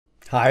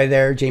Hi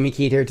there, Jamie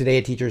Keat here today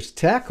at Teachers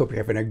Tech. Hope you're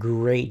having a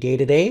great day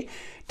today.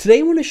 Today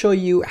I want to show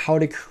you how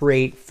to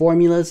create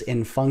formulas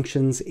and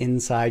functions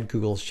inside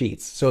Google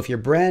Sheets. So if you're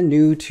brand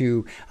new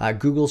to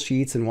Google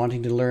Sheets and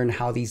wanting to learn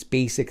how these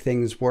basic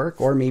things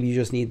work, or maybe you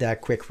just need that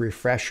quick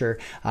refresher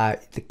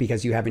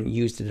because you haven't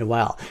used it in a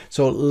while.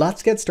 So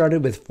let's get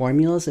started with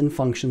formulas and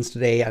functions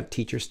today at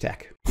Teachers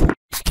Tech.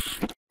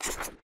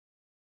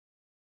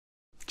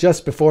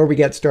 Just before we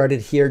get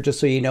started here, just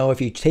so you know, if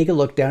you take a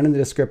look down in the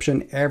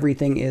description,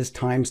 everything is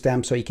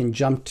timestamped so you can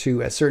jump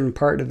to a certain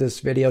part of this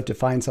video to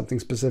find something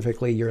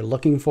specifically you're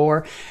looking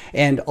for.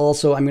 And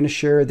also, I'm going to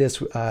share this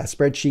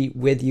spreadsheet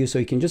with you, so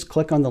you can just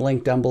click on the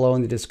link down below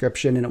in the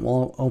description and it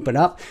won't open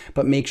up,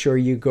 but make sure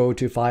you go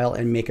to File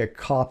and make a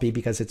copy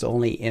because it's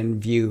only in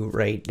view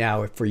right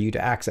now for you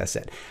to access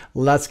it.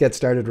 Let's get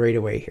started right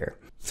away here.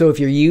 So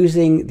if you're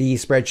using the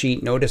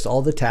spreadsheet, notice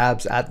all the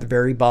tabs at the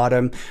very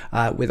bottom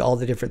with all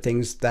the different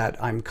things that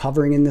I'm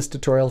covering in this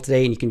tutorial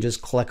today, and you can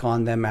just click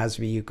on them as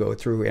you go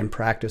through and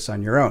practice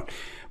on your own.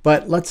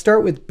 But let's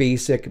start with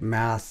basic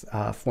math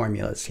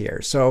formulas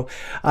here. So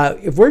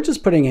if we're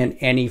just putting in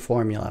any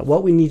formula,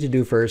 what we need to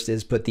do first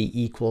is put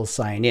the equal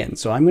sign in.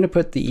 So I'm going to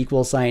put the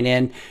equal sign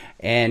in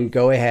and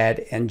go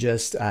ahead and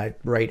just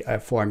write a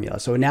formula.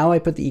 So now I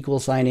put the equal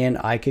sign in.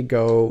 I could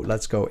go,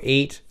 let's go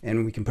 8,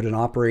 and we can put an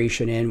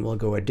operation in. We'll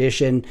go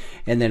addition,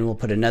 and then we'll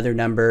put another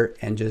number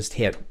and just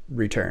hit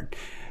return.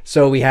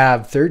 So we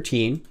have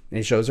 13, and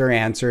it shows our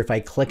answer. If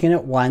I click in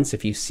it once,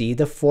 if you see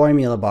the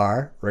formula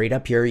bar right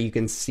up here, you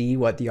can see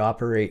what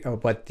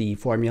the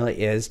formula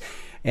is,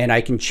 and I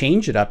can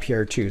change it up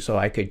here too. So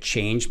I could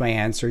change my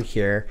answer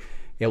here.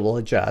 It will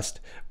adjust.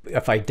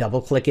 If I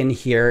double click in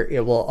here,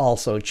 it will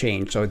also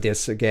change. So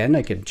this again,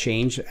 I can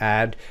change,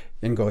 add,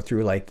 and go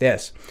through like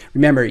this.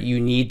 Remember, you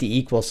need the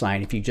equal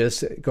sign. If you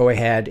just go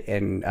ahead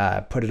and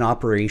put an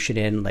operation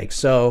in like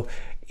so,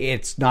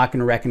 it's not going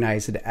to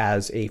recognize it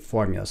as a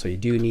formula. So you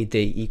do need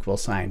the equal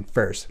sign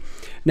first.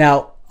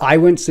 Now, I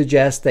wouldn't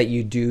suggest that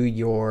you do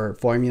your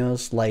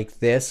formulas like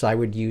this. I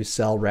would use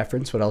cell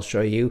reference, what I'll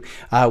show you.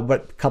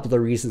 What a couple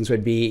of reasons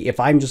would be, if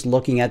I'm just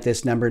looking at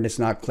this number and it's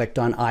not clicked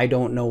on, I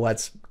don't know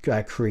what's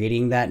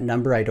creating that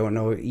number. I don't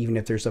know even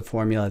if there's a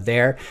formula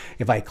there.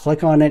 If I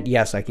click on it,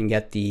 yes, I can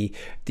get the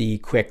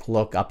quick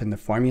look up in the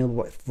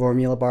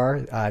formula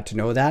bar to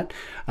know that.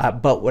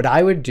 But what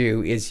I would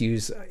do is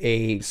use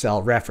a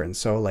cell reference,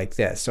 so like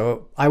this.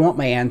 So I want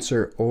my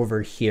answer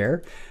over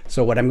here.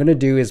 So what I'm going to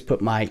do is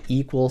put my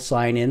equal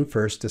sign in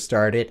first to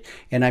start it,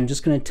 and I'm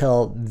just going to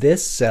tell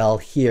this cell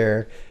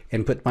here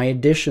and put my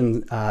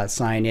addition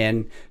sign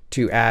in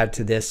to add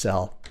to this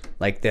cell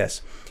like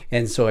this.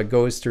 And so it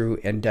goes through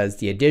and does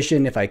the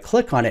addition. If I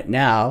click on it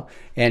now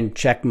and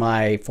check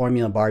my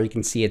formula bar, you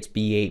can see it's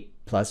B8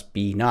 plus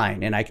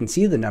B9, and I can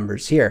see the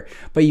numbers here,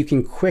 but you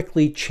can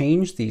quickly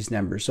change these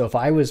numbers. So if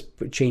I was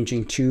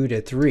changing 2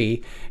 to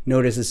 3,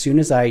 notice as soon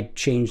as I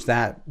change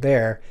that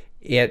there,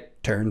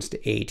 it turns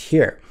to 8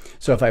 here.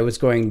 So if I was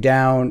going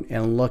down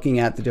and looking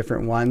at the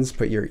different ones,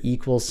 put your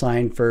equal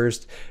sign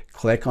first,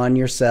 click on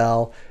your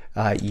cell,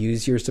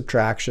 use your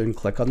subtraction,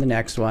 click on the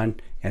next one,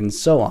 and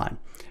so on.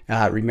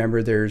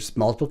 Remember, there's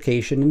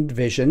multiplication and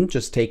division.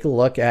 Just take a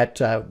look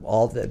at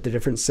all the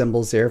different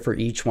symbols there for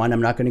each one.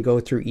 I'm not going to go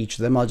through each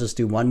of them. I'll just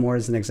do one more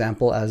as an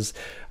example as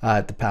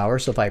the power.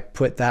 So if I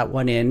put that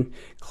one in,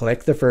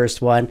 click the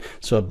first one.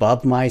 So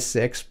above my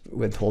 6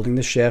 with holding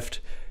the shift,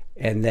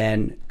 and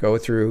then go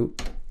through,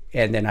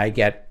 and then I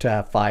get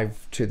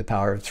 5 to the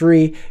power of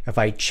 3. If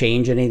I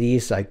change any of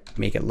these, I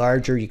make it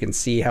larger, you can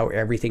see how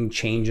everything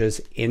changes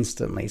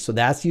instantly. So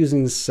that's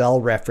using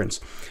cell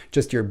reference,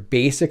 just your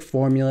basic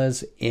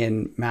formulas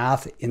in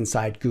math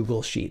inside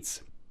Google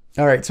Sheets.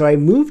 All right, so I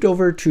moved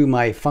over to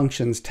my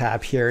functions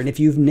tab here, and if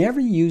you've never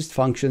used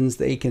functions,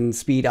 they can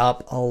speed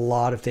up a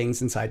lot of things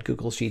inside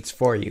Google Sheets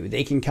for you.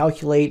 They can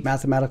calculate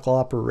mathematical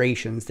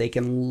operations. They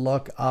can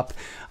look up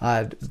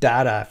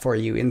data for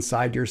you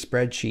inside your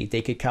spreadsheet.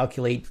 They could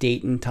calculate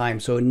date and time,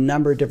 so a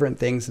number of different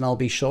things, and I'll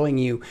be showing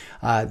you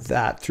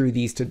that through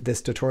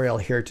this tutorial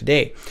here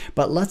today.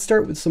 But let's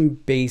start with some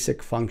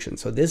basic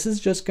functions. So this is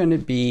just going to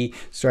be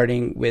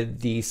starting with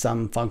the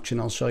sum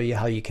function. I'll show you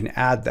how you can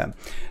add them.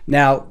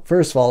 Now,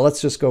 first of all,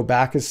 let's just go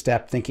back a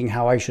step, thinking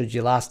how I showed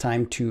you last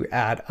time to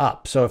add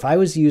up. So if I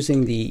was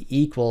using the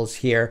equals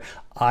here,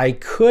 I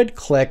could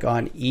click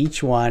on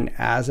each one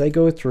as I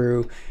go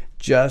through,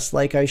 just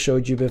like I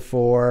showed you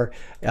before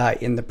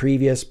in the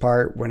previous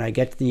part. When I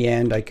get to the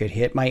end, I could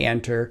hit my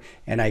enter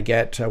and I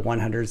get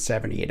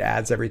 170. It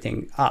adds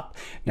everything up.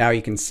 Now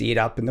you can see it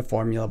up in the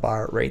formula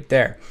bar right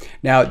there.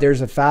 Now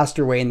there's a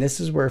faster way, and this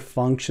is where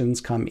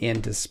functions come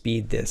in to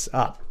speed this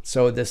up.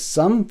 So the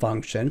sum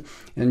function,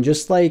 and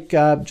just like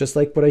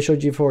what I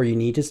showed you before, you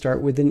need to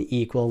start with an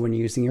equal when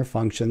using your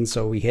function.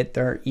 So we hit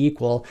our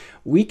equal.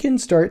 We can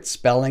start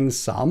spelling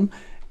sum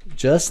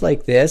just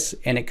like this,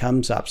 and it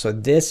comes up. So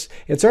this,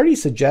 it's already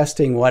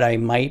suggesting what I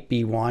might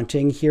be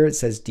wanting here. It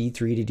says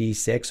D3 to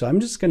D6. So I'm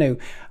just going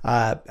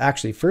to,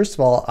 actually, first of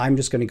all, I'm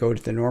just going to go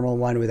to the normal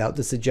one without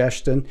the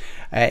suggestion.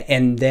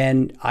 And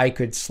then I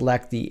could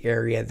select the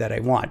area that I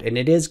want. And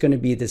it is going to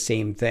be the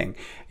same thing.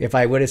 If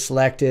I would have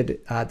selected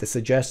the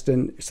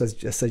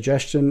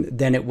suggestion,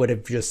 then it would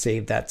have just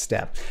saved that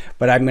step.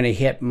 But I'm going to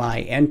hit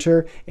my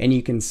enter, and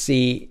you can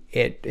see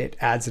it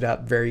adds it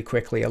up very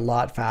quickly, a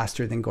lot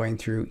faster than going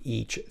through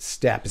each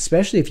step,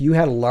 especially if you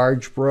had a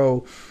large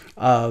row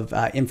of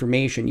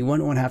information. You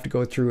wouldn't want to have to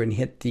go through and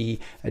hit the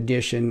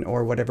addition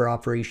or whatever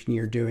operation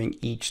you're doing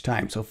each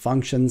time. So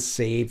functions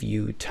save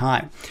you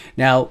time.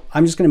 Now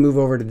I'm just going to move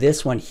over to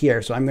this one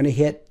here. So I'm going to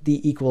hit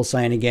the equal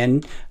sign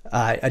again.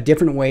 A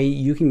different way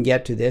you can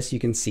get to this, you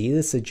can see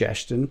the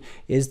suggestion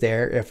is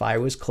there if I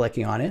was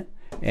clicking on it,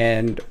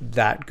 and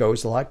that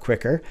goes a lot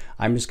quicker.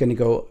 I'm just going to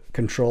go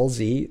Control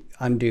Z,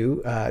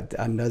 undo,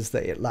 undoes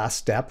the last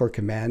step, or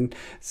Command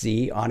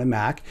Z on a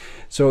Mac.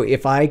 So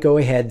if I go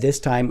ahead this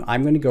time,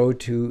 I'm going to go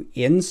to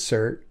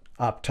Insert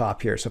up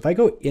top here. So if I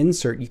go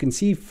Insert, you can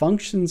see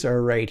functions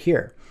are right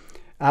here.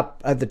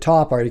 Up at the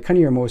top are kind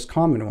of your most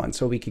common ones.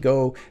 So we could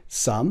go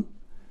Sum,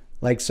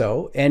 like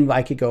so, and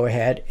I could go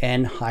ahead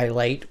and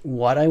highlight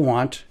what I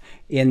want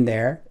in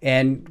there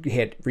and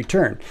hit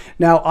return.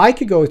 Now I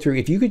could go through,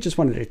 if you could just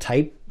wanted to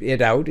type it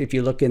out, if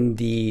you look in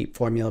the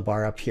formula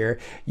bar up here,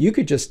 you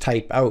could just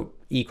type out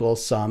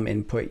equals sum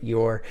and put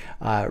your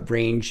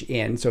range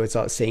in. So it's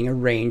saying a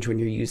range when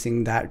you're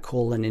using that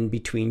colon in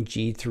between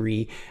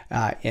G3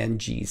 and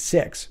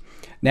G6.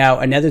 Now,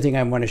 another thing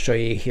I want to show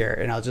you here,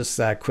 and I'll just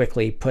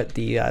quickly put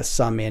the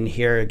sum in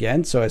here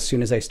again. So as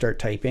soon as I start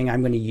typing,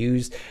 I'm going to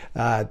use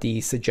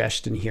the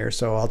suggestion here.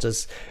 So I'll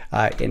just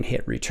and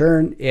hit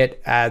return.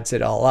 It adds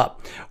it all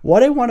up.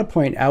 What I want to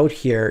point out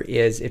here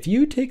is if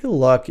you take a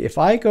look, if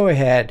I go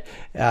ahead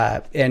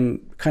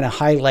and kind of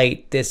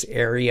highlight this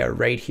area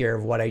right here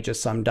of what I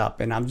just summed up,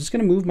 and I'm just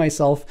going to move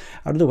myself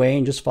out of the way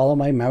and just follow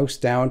my mouse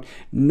down.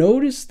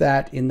 Notice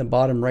that in the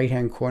bottom right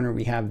hand corner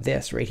we have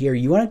this right here.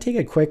 You want to take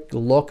a quick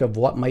look of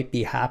what might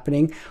be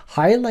happening,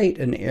 highlight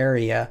an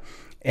area,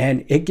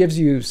 and it gives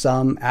you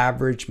some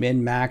average,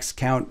 min, max,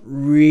 count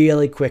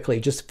really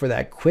quickly, just for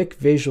that quick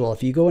visual.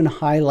 If you go and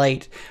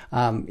highlight,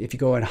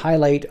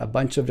 a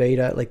bunch of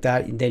data like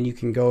that, then you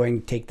can go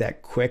and take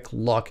that quick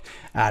look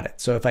at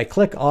it. So if I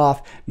click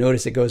off,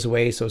 notice it goes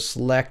away. So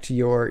select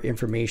your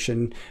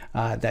information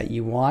that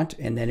you want,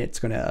 and then it's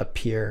going to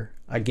appear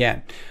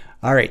again.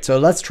 All right, so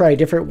let's try a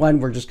different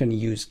one. We're just going to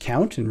use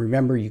count, and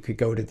remember, you could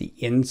go to the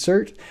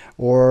insert,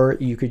 or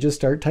you could just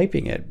start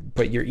typing it.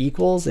 Put your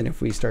equals, and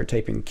if we start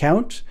typing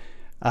count,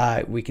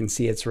 we can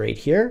see it's right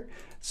here.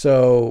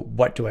 So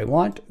what do I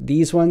want?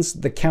 These ones,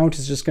 the count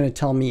is just going to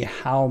tell me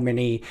how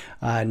many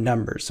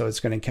numbers. So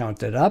it's going to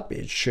count it up.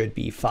 It should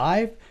be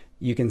 5.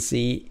 You can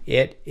see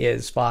it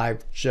is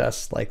 5,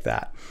 just like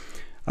that.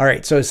 All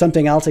right, so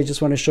something else I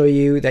just want to show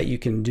you that you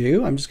can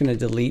do. I'm just going to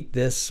delete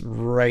this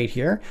right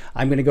here.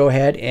 I'm going to go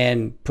ahead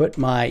and put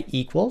my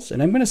equals,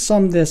 and I'm going to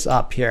sum this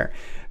up here.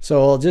 So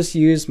I'll just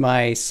use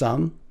my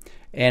sum,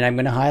 and I'm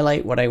going to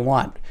highlight what I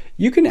want.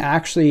 You can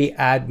actually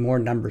add more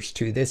numbers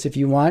to this if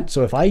you want.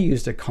 So if I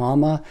used a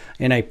comma,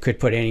 and I could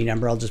put any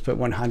number, I'll just put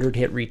 100,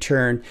 hit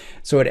return.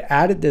 So it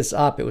added this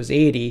up, it was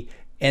 80.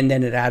 And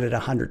then it added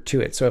 100 to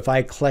it. So if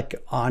I click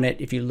on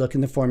it, if you look in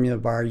the formula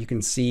bar, you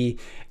can see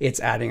it's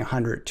adding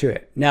 100 to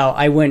it. Now,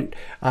 I wouldn't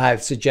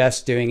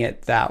suggest doing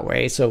it that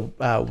way. So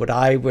what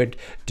I would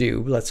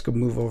do, let's go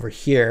move over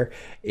here,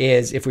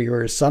 is if we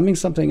were summing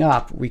something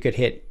up, we could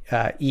hit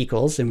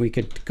equals, and we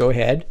could go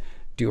ahead,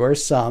 do our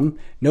sum.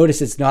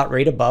 Notice it's not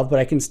right above, but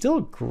I can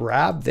still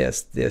grab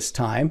this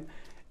time.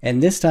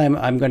 And this time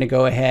I'm going to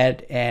go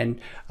ahead and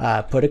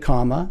put a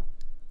comma,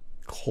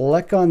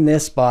 click on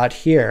this spot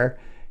here,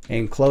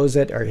 and close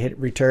it or hit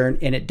return,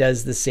 and it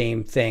does the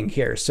same thing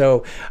here.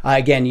 So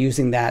again,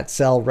 using that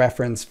cell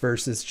reference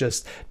versus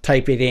just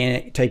typing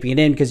it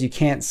in, because you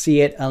can't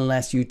see it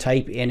unless you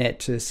type in it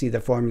to see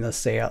the formula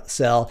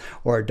cell,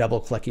 or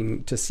double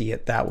clicking to see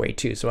it that way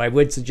too. So I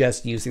would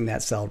suggest using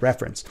that cell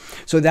reference.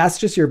 So that's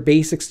just your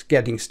basics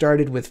getting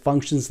started with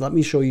functions. Let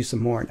me show you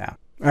some more now.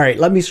 All right,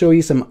 let me show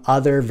you some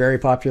other very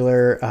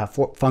popular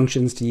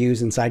functions to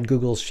use inside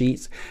Google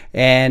Sheets,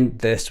 and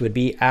this would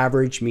be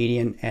average,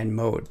 median, and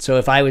mode. So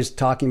if I was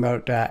talking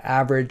about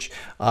average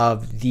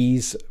of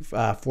these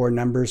 4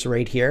 numbers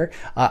right here,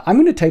 I'm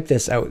going to type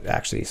this out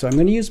actually. So I'm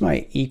going to use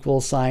my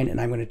equal sign,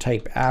 and I'm going to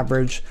type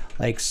average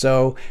like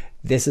so.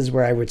 This is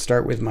where I would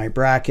start with my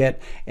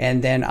bracket,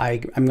 and then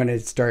I'm going to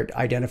start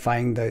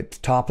identifying the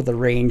top of the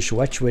range,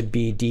 which would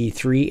be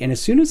D3. And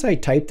as soon as I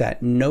type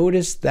that,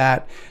 notice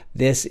that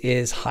this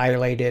is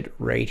highlighted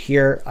right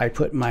here. I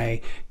put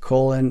my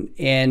colon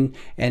in,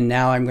 and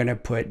now I'm going to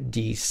put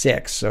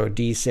D6. So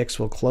D6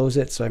 will close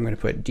it. So I'm going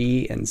to put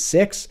D and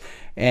 6,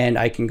 and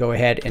I can go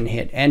ahead and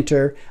hit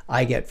enter.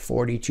 I get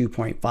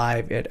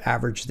 42.5. It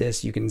averaged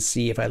this. You can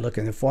see if I look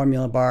in the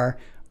formula bar,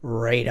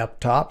 right up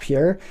top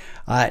here.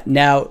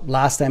 Now,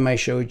 last time I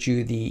showed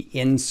you the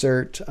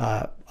insert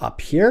up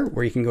here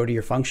where you can go to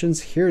your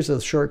functions. Here's a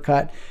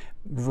shortcut.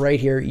 Right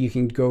here, you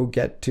can go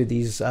get to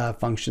these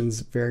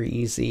functions very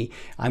easy.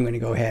 I'm going to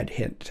go ahead,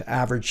 hit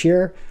average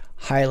here,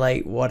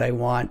 highlight what I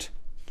want,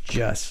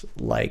 just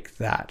like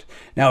that.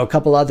 Now, a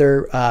couple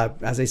other,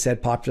 as I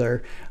said,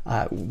 popular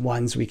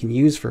ones we can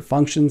use for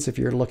functions if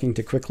you're looking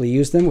to quickly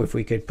use them. If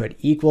we could put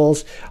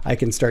equals, I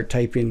can start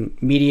typing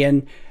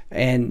median,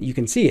 and you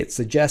can see it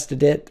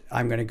suggested it.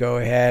 I'm going to go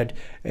ahead.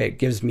 It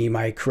gives me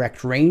my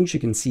correct range.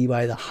 You can see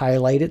by the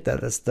highlighted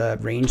that is the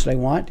range that I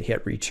want.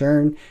 Hit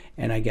return,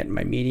 and I get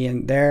my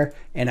median there.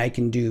 And I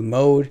can do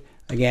mode.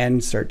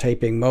 Again, start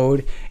typing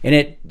mode,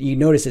 and you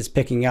notice it's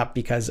picking up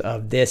because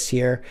of this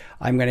here.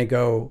 I'm going to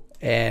go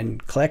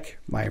and click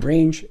my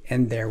range,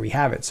 and there we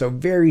have it. So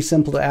very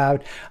simple to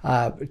add,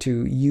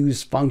 to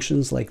use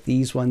functions like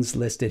these ones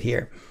listed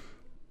here.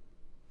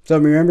 So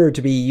remember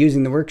to be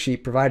using the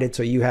worksheet provided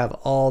so you have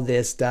all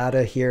this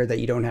data here that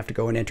you don't have to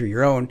go and enter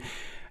your own.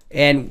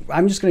 And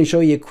I'm just going to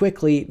show you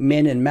quickly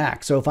min and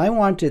max. So if I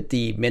wanted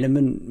the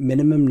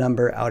minimum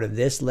number out of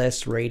this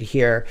list right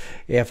here,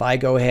 if I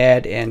go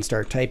ahead and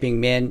start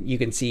typing min, you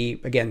can see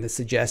again the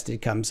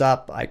suggested comes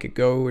up. I could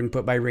go and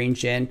put my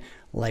range in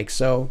like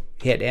so,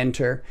 hit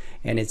enter,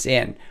 and it's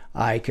in.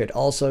 I could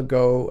also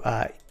go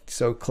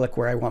so click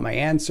where I want my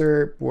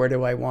answer. Where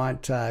do I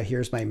want,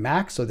 here's my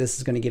max. So this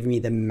is going to give me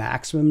the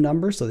maximum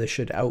number. So this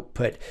should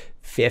output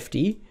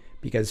 50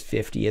 because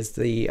 50 is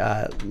the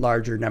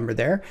larger number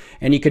there.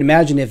 And you can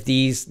imagine if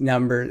these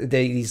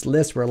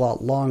lists were a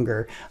lot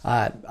longer.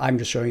 I'm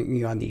just showing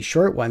you on these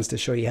short ones to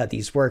show you how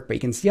these work, but you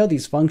can see how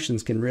these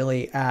functions can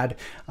really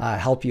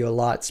help you a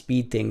lot,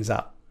 speed things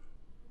up.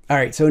 All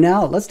right, so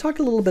now let's talk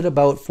a little bit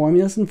about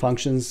formulas and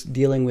functions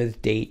dealing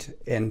with date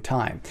and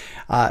time.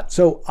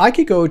 So I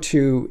could go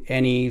to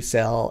any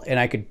cell and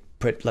I could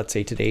put, let's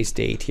say, today's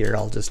date here.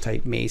 I'll just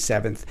type May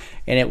 7th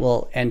and it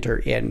will enter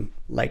in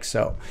like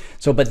so.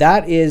 But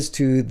that is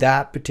to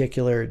that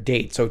particular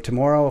date. So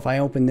tomorrow, if I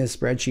open this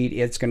spreadsheet,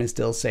 it's going to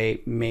still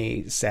say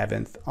May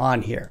 7th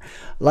on here.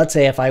 Let's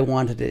say if I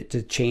wanted it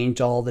to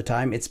change all the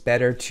time, it's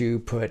better to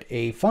put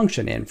a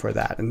function in for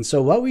that. And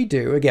so what we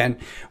do, again,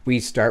 we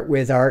start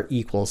with our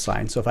equal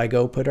sign. So if I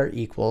go put our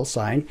equal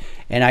sign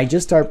and I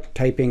just start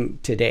typing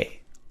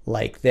today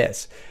like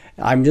this,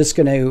 I'm just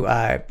going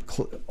to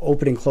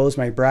open and close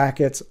my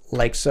brackets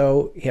like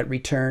so, hit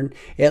return.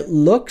 It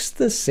looks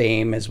the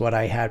same as what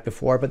I had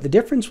before, but the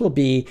difference will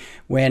be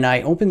when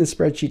I open the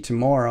spreadsheet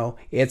tomorrow,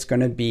 it's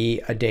going to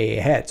be a day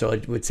ahead. So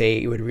it would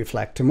say, it would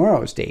reflect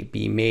tomorrow's date,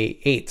 be May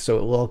 8th. So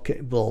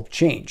it will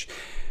change.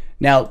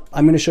 Now,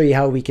 I'm going to show you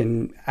how we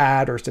can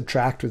add or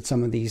subtract with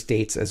some of these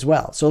dates as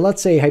well. So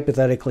let's say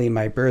hypothetically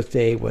my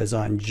birthday was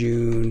on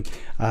June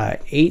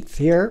 8th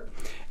here,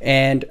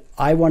 and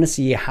I want to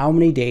see how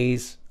many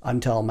days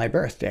until my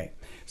birthday.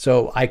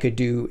 So I could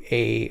do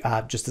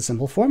just a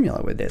simple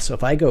formula with this. So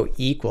if I go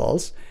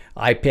equals,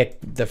 I pick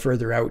the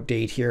further out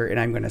date here and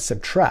I'm going to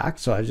subtract.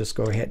 So I just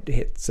go ahead and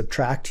hit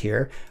subtract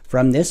here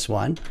from this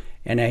one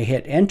and I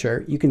hit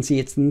enter. You can see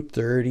it's in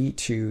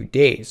 32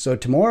 days. So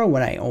tomorrow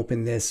when I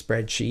open this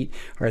spreadsheet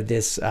or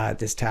this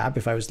tab,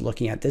 if I was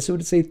looking at this, it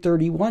would say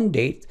 31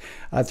 date,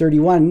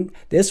 31.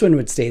 This one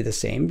would stay the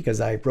same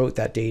because I wrote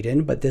that date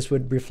in, but this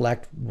would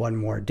reflect one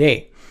more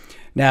day.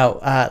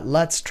 Now,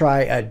 let's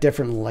try a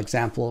different little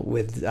example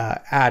with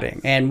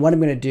adding. And what I'm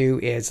going to do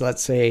is,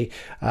 let's say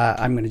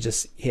I'm going to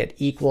just hit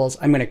equals.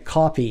 I'm going to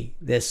copy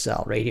this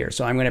cell right here.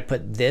 So I'm going to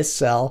put this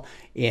cell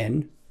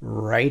in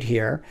right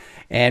here.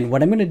 And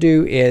what I'm going to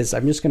do is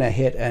I'm just going to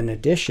hit an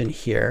addition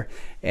here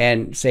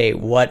and say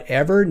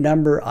whatever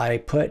number I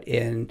put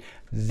in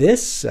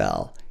this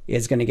cell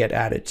is going to get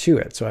added to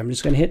it. So I'm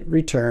just going to hit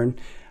return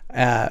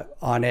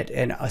on it.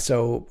 And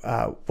so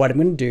what I'm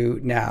going to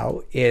do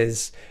now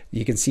is,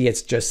 you can see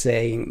it's just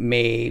saying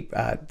May,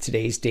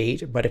 today's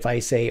date. But if I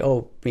say,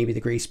 oh, maybe the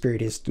grace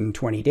period is in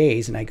 20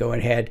 days, and I go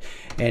ahead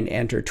and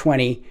enter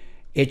 20,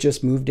 it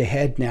just moved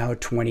ahead now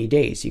 20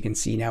 days. You can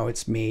see now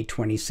it's May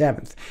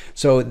 27th.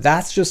 So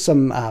that's just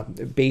some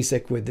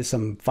basic with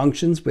some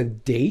functions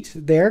with date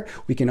there.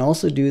 We can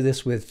also do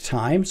this with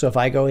time. So if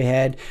I go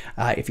ahead,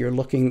 if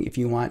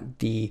you want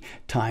the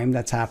time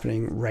that's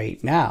happening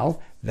right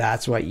now,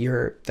 that's what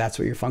your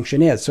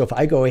function is. So if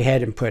I go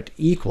ahead and put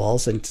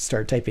equals and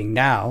start typing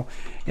now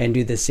and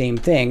do the same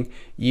thing,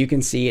 you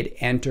can see it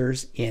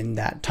enters in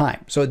that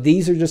time. So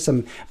these are just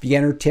some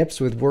beginner tips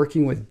with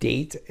working with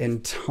date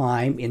and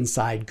time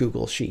inside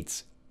Google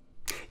Sheets.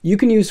 You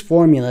can use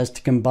formulas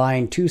to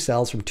combine two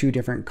cells from two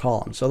different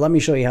columns. So let me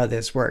show you how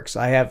this works.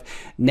 I have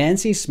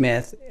Nancy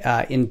Smith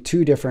in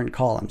two different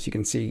columns. You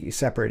can see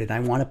separated. I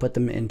want to put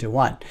them into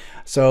one.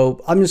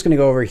 So I'm just going to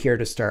go over here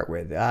to start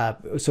with.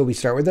 So we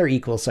start with our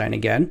equal sign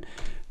again,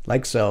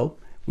 like so.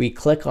 We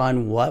click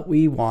on what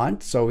we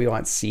want. So we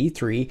want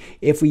C3.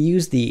 If we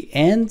use the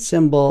and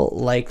symbol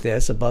like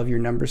this above your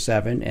number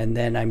 7, and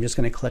then I'm just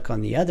going to click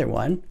on the other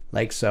one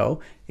like so,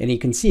 and you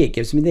can see it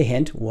gives me the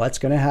hint what's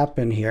going to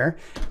happen here.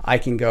 I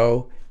can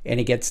go and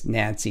it gets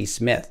Nancy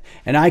Smith.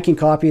 And I can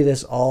copy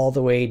this all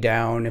the way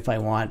down if I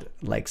want,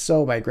 like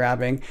so, by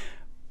grabbing.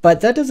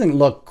 But that doesn't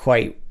look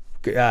quite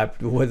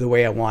the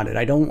way I want it.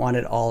 I don't want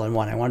it all in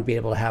one. I want to be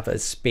able to have a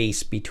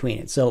space between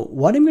it. So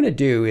what I'm going to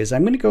do is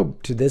I'm going to go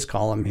to this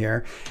column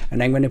here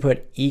and I'm going to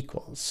put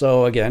equals.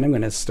 So again, I'm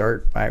going to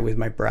start with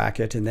my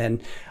bracket, and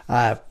then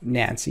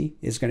Nancy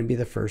is going to be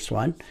the first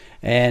one.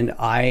 And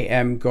I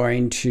am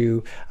going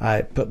to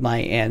put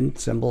my N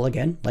symbol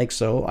again, like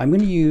so. I'm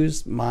going to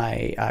use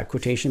my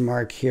quotation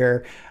mark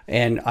here,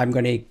 and I'm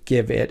going to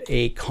give it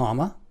a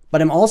comma.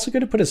 But I'm also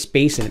going to put a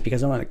space in it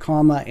because I want a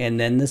comma and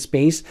then the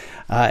space.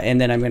 And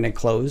then I'm going to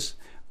close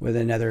with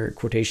another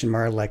quotation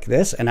mark like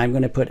this. And I'm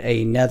going to put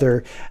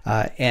another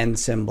N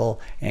symbol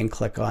and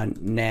click on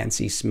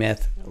Nancy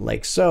Smith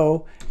like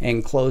so,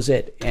 and close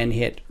it and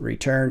hit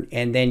return.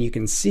 And then you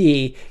can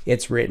see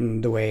it's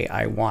written the way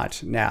I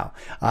want. Now,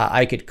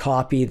 I could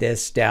copy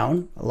this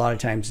down. A lot of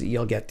times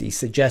you'll get the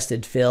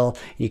suggested fill.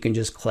 You can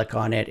just click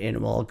on it and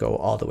it will go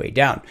all the way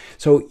down.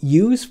 So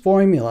use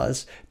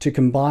formulas to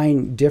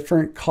combine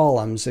different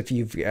columns. If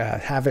you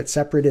have it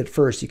separated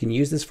first, you can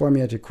use this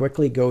formula to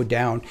quickly go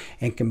down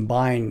and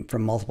combine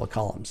from multiple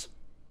columns.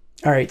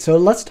 All right, so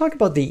let's talk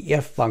about the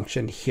if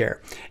function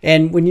here.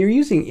 And when you're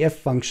using if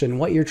function,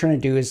 what you're trying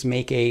to do is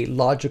make a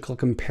logical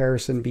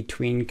comparison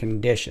between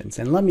conditions.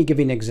 And let me give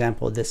you an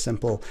example of this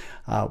simple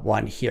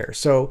one here.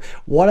 So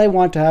what I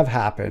want to have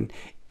happen,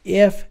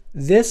 if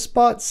this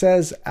spot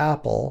says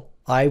apple,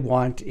 I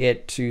want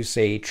it to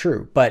say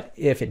true, but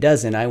if it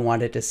doesn't, I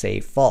want it to say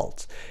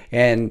false.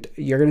 And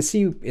you're going to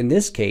see in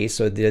this case,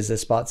 so does the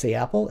spot say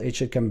apple? It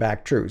should come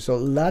back true. So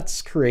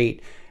let's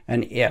create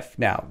an if.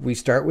 Now we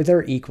start with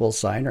our equal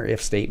sign, or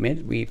if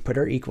statement. We put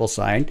our equal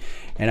sign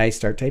and I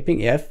start typing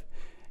if,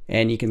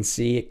 and you can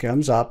see it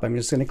comes up. I'm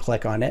just going to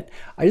click on it.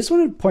 I just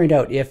want to point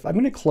out, if I'm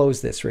going to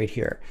close this right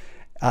here.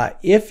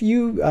 If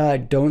you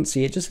don't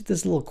see it, just hit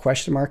this little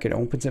question mark. It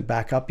opens it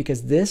back up,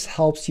 because this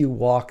helps you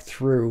walk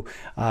through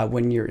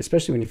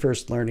especially when you're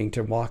first learning,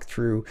 to walk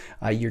through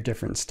your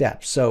different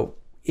steps. So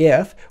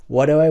if,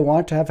 what do I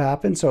want to have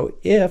happen? So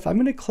if I'm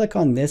going to click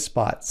on this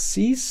spot,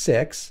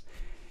 C6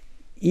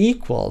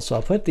 equals, so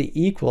I'll put the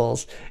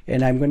equals,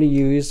 and I'm going to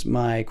use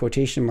my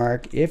quotation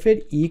mark, if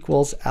it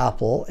equals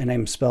apple, and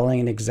I'm spelling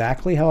it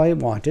exactly how I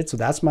want it. So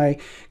that's my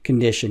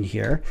condition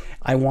here.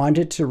 I want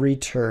it to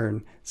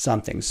return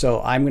something.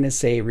 So I'm going to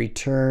say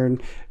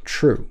return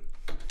true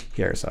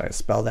here. So I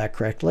spell that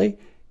correctly.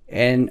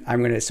 And I'm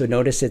going to, so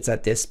notice it's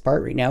at this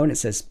part right now and it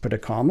says put a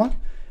comma.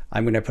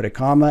 I'm going to put a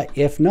comma.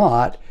 If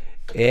not,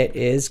 it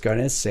is going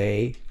to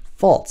say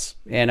false.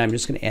 And I'm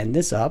just going to end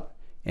this up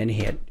and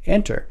hit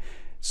enter.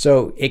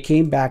 So it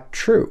came back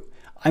true.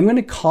 I'm going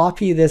to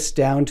copy this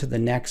down to the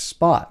next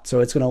spot. So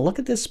it's going to look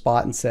at this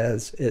spot and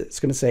it's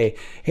going to say,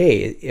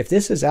 hey, if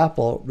this is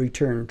apple,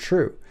 return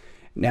true.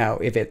 Now,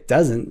 if it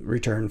doesn't,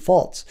 return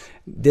false.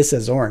 This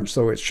is orange,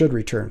 so it should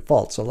return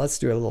false. So let's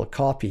do a little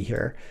copy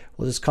here.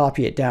 We'll just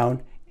copy it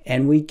down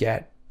and we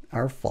get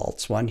our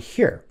false one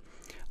here.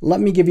 Let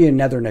me give you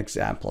another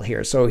example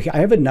here. So I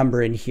have a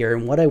number in here,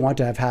 and what I want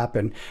to have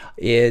happen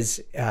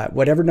is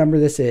whatever number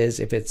this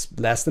is, if it's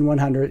less than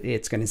 100,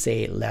 it's going to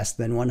say less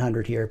than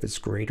 100 here. If it's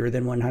greater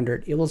than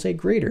 100, it will say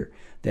greater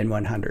than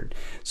 100.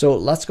 So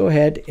let's go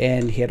ahead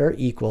and hit our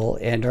equal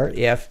and our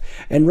if,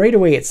 and right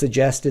away it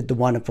suggested the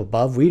one up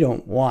above. We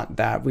don't want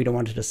that. We don't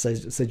want it to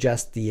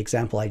suggest the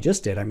example I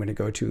just did. I'm going to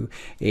go to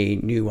a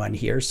new one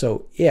here.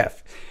 So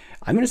if,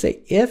 I'm going to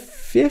say if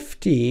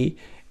 50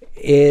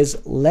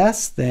 is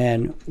less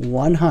than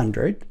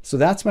 100. So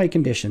that's my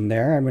condition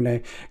there. I'm going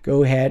to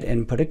go ahead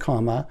and put a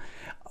comma.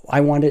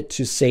 I want it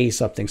to say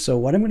something. So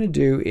what I'm going to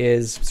do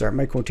is start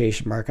my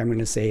quotation mark. I'm going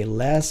to say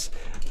less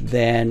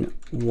than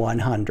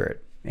 100.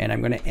 And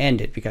I'm going to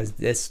end it because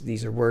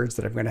these are words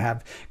that I'm going to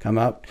have come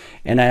out.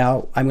 And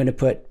now I'm going to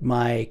put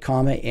my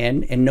comma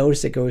in, and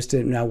notice it goes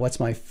to, now what's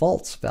my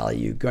false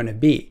value going to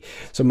be?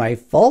 So my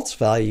false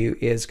value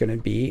is going to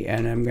be,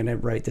 and I'm going to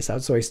write this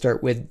out. So I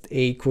start with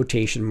a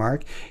quotation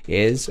mark,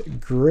 is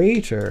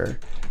greater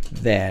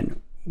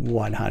than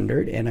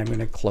 100. And I'm going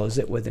to close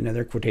it with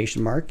another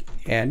quotation mark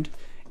and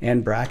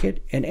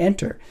bracket and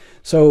enter.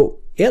 So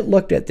it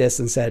looked at this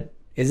and said,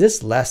 is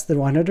this less than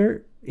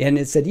 100? And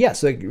it said yes.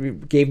 So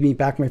it gave me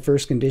back my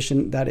first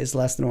condition, that is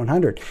less than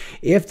 100.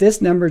 If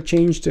this number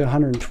changed to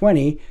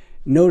 120,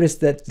 notice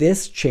that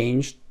this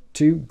changed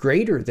to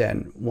greater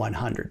than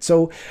 100.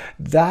 So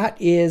that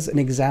is an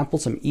example,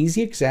 some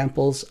easy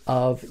examples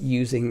of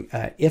using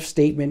an if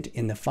statement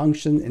in the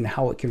function and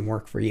how it can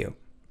work for you.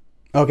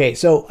 Okay,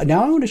 so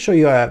now I want to show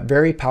you a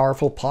very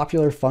powerful,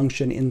 popular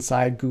function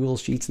inside Google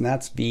Sheets, and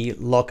that's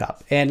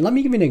VLOOKUP. And let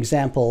me give you an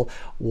example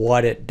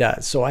what it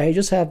does. So I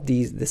just have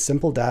this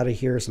simple data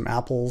here, some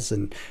apples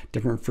and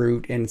different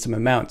fruit and some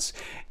amounts.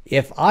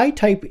 If I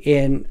type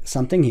in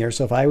something here,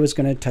 so if I was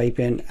going to type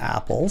in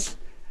apples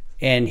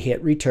and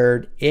hit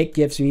return, it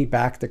gives me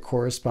back the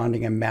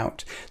corresponding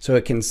amount. So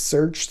it can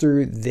search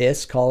through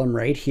this column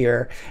right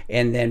here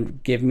and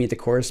then give me the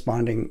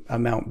corresponding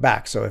amount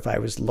back. So if I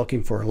was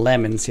looking for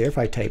lemons here, if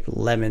I type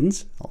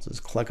lemons, I'll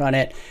just click on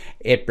it,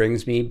 it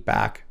brings me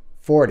back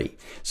 40.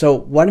 So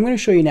what I'm going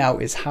to show you now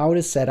is how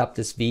to set up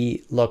this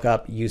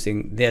VLOOKUP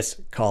using this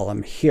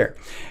column here.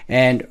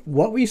 And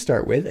what we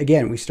start with,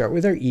 again, we start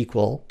with our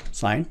equal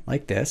sign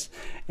like this,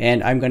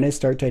 and I'm going to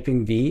start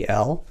typing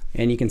VL,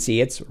 and you can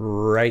see it's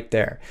right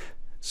there.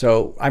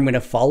 So I'm going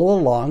to follow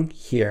along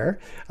here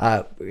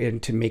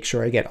and to make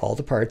sure I get all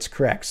the parts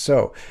correct.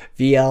 So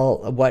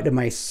VL, what am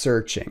I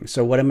searching?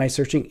 So what am I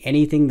searching?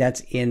 Anything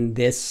that's in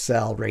this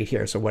cell right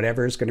here. So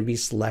whatever is going to be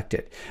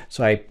selected.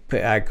 So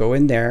I go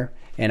in there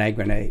and I'm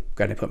going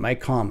to put my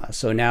comma.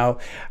 So now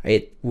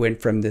it went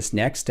from this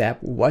next step.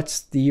 What's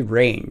the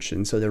range?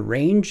 And so the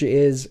range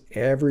is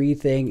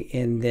everything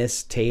in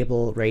this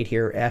table right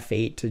here,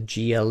 F8 to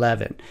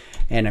G11.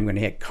 And I'm going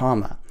to hit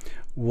comma.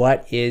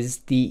 What is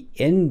the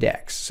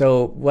index?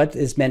 So what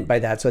is meant by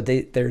that? So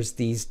there's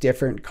these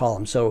different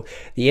columns. So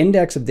the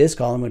index of this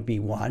column would be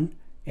 1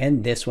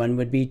 and this one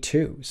would be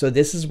 2. So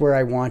this is where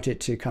I want it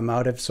to come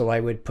out of. So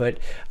I would put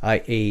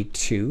a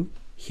 2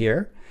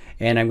 here.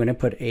 And I'm going to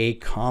put a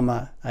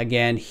comma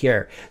again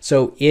here.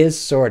 So is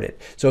sorted.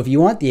 So if you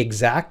want the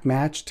exact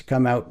match to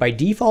come out, by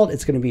default,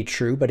 it's going to be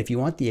true. But if you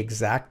want the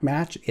exact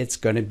match, it's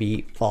going to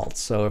be false.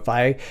 So if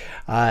I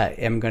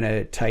am going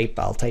to type,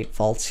 I'll type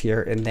false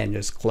here and then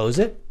just close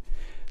it.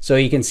 So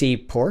you can see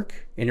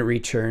pork and it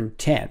returned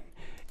 10.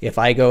 If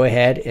I go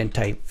ahead and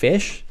type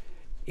fish,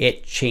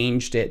 it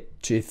changed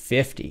it to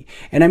 50.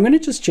 And I'm going to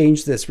just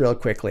change this real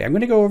quickly. I'm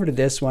going to go over to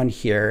this one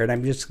here and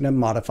I'm just going to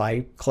modify,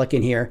 click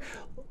in here.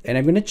 And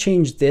I'm going to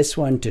change this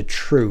one to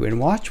true and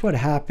watch what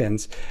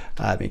happens.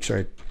 Make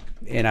sure,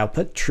 and I'll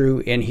put true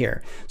in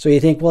here. So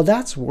you think, well,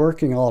 that's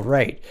working all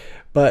right.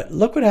 But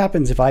look what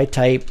happens if I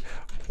type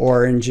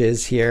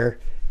oranges here.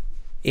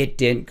 It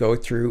didn't go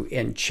through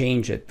and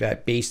change it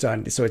based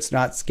on, so it's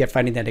not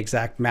finding that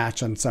exact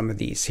match on some of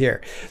these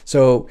here.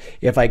 So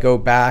if I go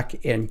back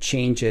and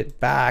change it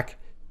back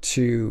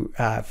to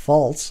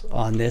false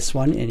on this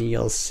one, and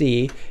you'll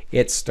see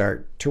it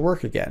start to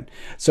work again.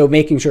 So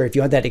making sure if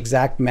you want that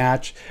exact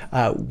match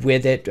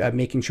with it,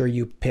 making sure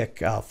you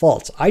pick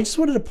false. I just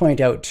wanted to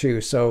point out too,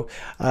 so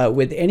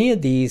with any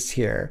of these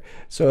here,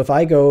 so if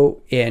I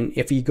go in,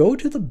 if you go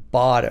to the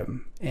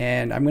bottom,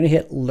 and I'm going to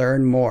hit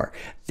learn more,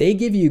 they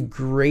give you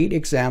great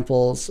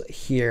examples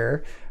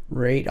here.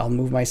 Right, I'll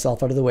move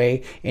myself out of the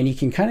way, and you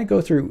can kind of go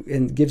through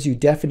and gives you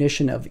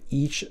definition of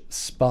each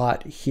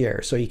spot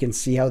here. So you can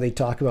see how they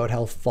talk about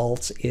how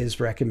false is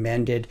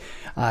recommended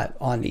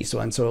on these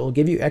ones. So it'll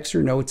give you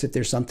extra notes if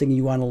there's something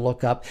you want to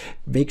look up.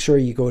 Make sure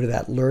you go to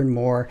that learn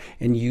more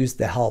and use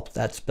the help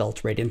that's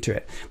built right into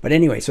it. But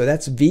anyway, so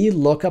that's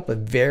VLOOKUP, a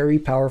very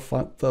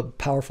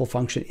powerful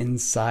function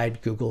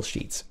inside Google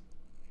Sheets.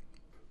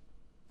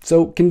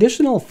 So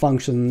conditional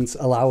functions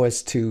allow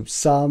us to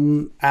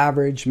sum,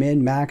 average,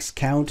 min, max,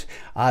 count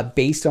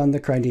based on the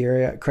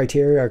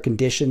criteria or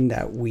condition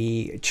that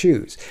we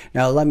choose.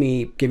 Now let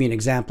me give you an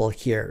example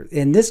here.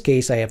 In this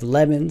case, I have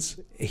lemons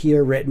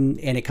here written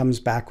and it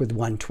comes back with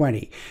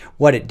 120.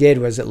 What it did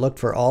was it looked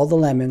for all the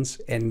lemons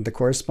and the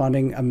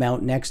corresponding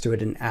amount next to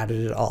it and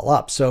added it all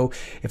up. So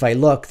if I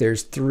look,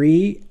 there's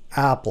 3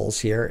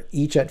 apples here,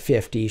 each at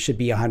 50, should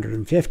be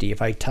 150.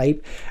 If I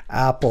type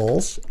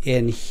apples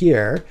in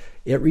here,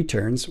 it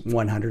returns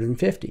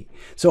 150.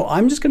 So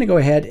I'm just going to go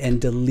ahead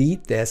and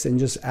delete this and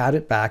just add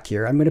it back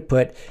here. I'm going to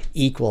put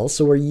equals.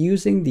 So we're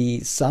using the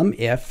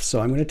SUMIF. So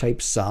I'm going to type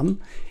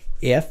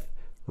SUMIF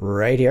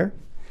right here.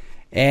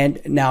 And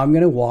now I'm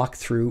going to walk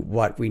through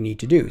what we need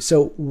to do.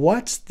 So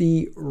what's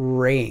the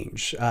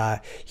range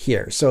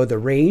here? So the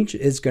range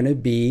is going to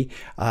be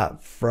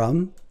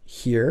from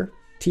here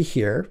to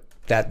here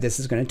that this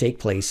is going to take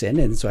place in.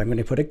 And so I'm going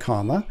to put a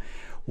comma.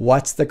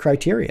 What's the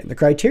criterion? The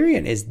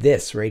criterion is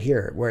this right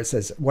here, where it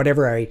says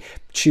whatever I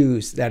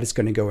choose, that is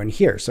going to go in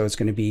here. So it's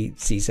going to be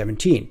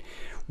C17.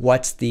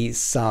 What's the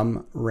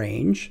sum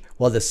range?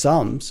 Well, the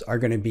sums are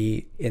going to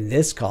be in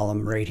this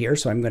column right here.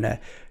 So I'm going to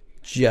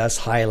just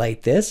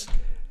highlight this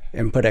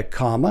and put a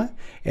comma.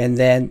 And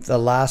then the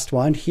last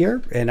one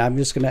here, and I'm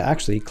just going to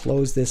actually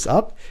close this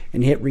up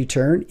and hit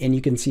return. And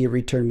you can see it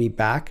return me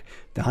back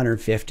the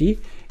 150.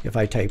 If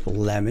I type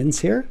lemons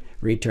here,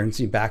 returns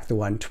me back the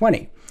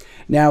 120.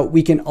 Now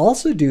we can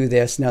also do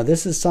this. Now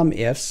this is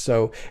SUMIFS,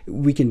 so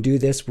we can do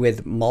this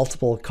with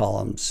multiple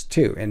columns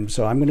too. And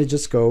so I'm going to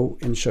just go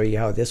and show you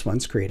how this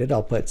one's created.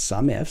 I'll put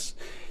SUMIFS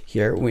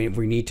here. We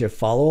need to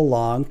follow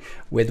along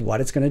with what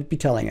it's going to be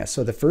telling us.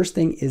 So the first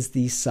thing is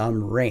the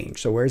sum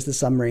range. So where's the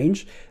sum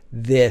range?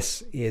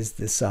 This is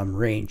the sum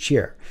range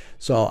here.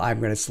 So I'm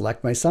going to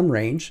select my sum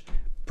range,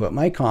 put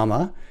my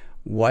comma.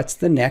 What's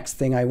the next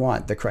thing I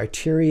want? The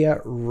criteria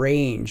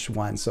range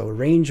one. So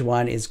range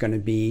one is going to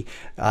be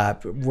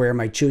where am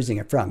I choosing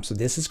it from? So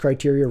this is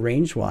criteria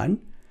range one,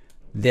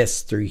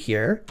 this through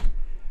here,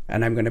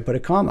 and I'm going to put a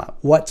comma.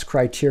 What's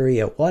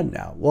criteria one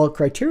now? Well,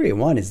 criteria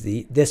one is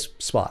this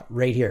spot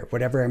right here,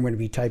 whatever I'm going to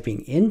be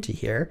typing into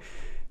here,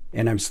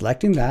 and I'm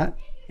selecting that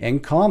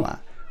and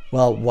comma.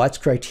 Well, what's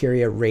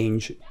criteria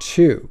range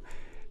two?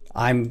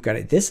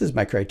 This is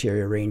my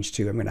criteria range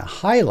two. I'm going to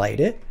highlight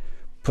it,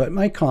 put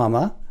my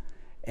comma,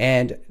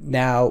 And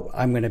now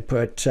I'm going to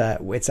put,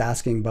 it's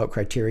asking about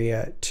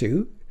criterion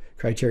 2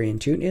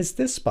 is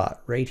this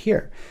spot right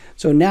here.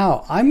 So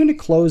now I'm going to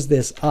close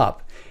this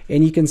up,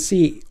 and you can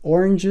see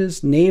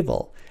Orange's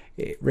navel.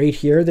 Right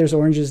here, there's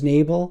Orange's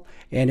navel.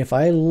 And if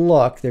I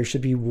look, there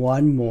should be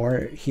one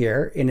more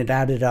here, and it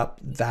added up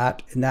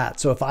that and that.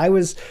 So if I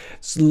was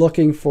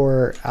looking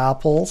for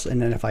apples,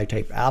 and then if I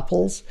type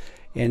apples,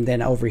 and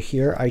then over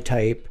here I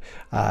type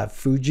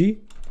Fuji,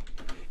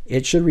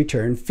 it should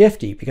return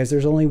 50 because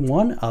there's only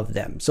one of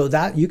them. So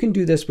that you can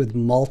do this with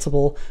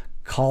multiple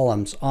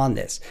columns on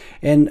this.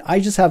 And I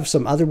just have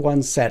some other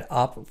ones set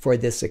up for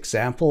this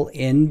example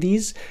in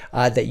these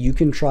that you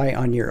can try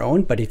on your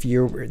own, but if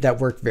you're that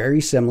work very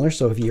similar.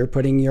 So if you're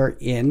putting your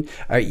in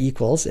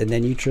equals, and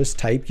then you just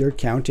type your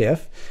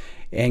COUNTIF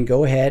and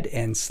go ahead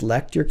and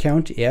select your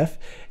COUNTIF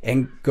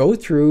and go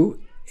through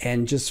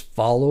and just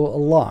follow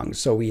along.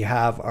 So we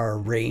have our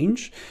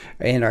range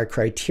and our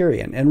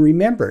criterion. And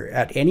remember,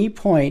 at any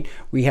point,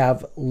 we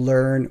have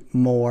learn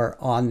more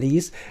on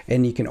these,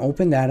 and you can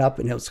open that up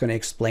and it's going to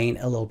explain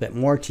a little bit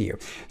more to you.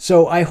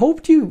 So I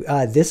hope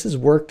this has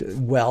worked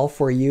well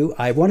for you.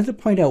 I wanted to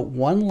point out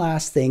one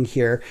last thing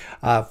here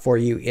for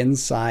you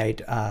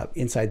inside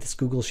this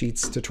Google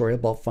Sheets tutorial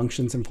about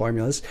functions and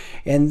formulas.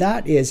 And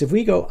that is, if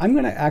we go, I'm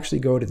going to actually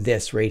go to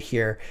this right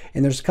here,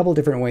 and there's a couple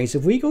different ways.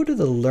 If we go to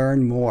the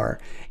learn more,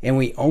 and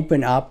we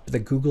open up the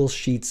Google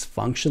Sheets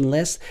function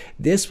list,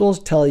 this will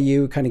tell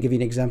you, kind of give you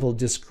an example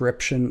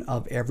description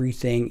of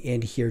everything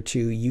in here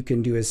too. You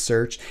can do a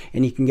search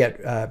and you can get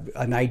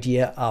an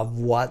idea of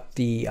what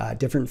the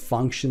different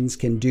functions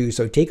can do.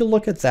 So take a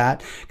look at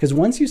that, because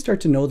once you start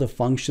to know the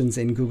functions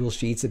in Google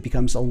Sheets, it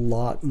becomes a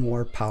lot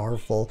more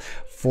powerful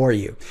for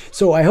you.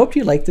 So I hope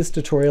you liked this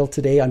tutorial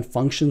today on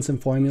functions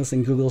and formulas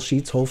in Google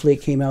Sheets. Hopefully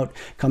it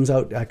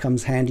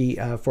comes handy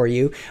for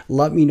you.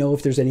 Let me know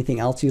if there's anything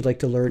else you'd like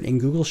to learn in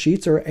Google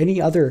Sheets or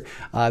any other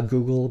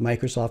Google,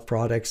 Microsoft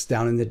products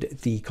down in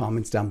the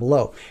comments down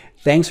below.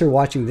 Thanks for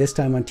watching this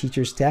time on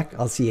Teachers Tech.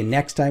 I'll see you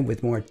next time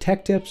with more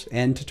tech tips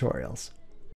and tutorials.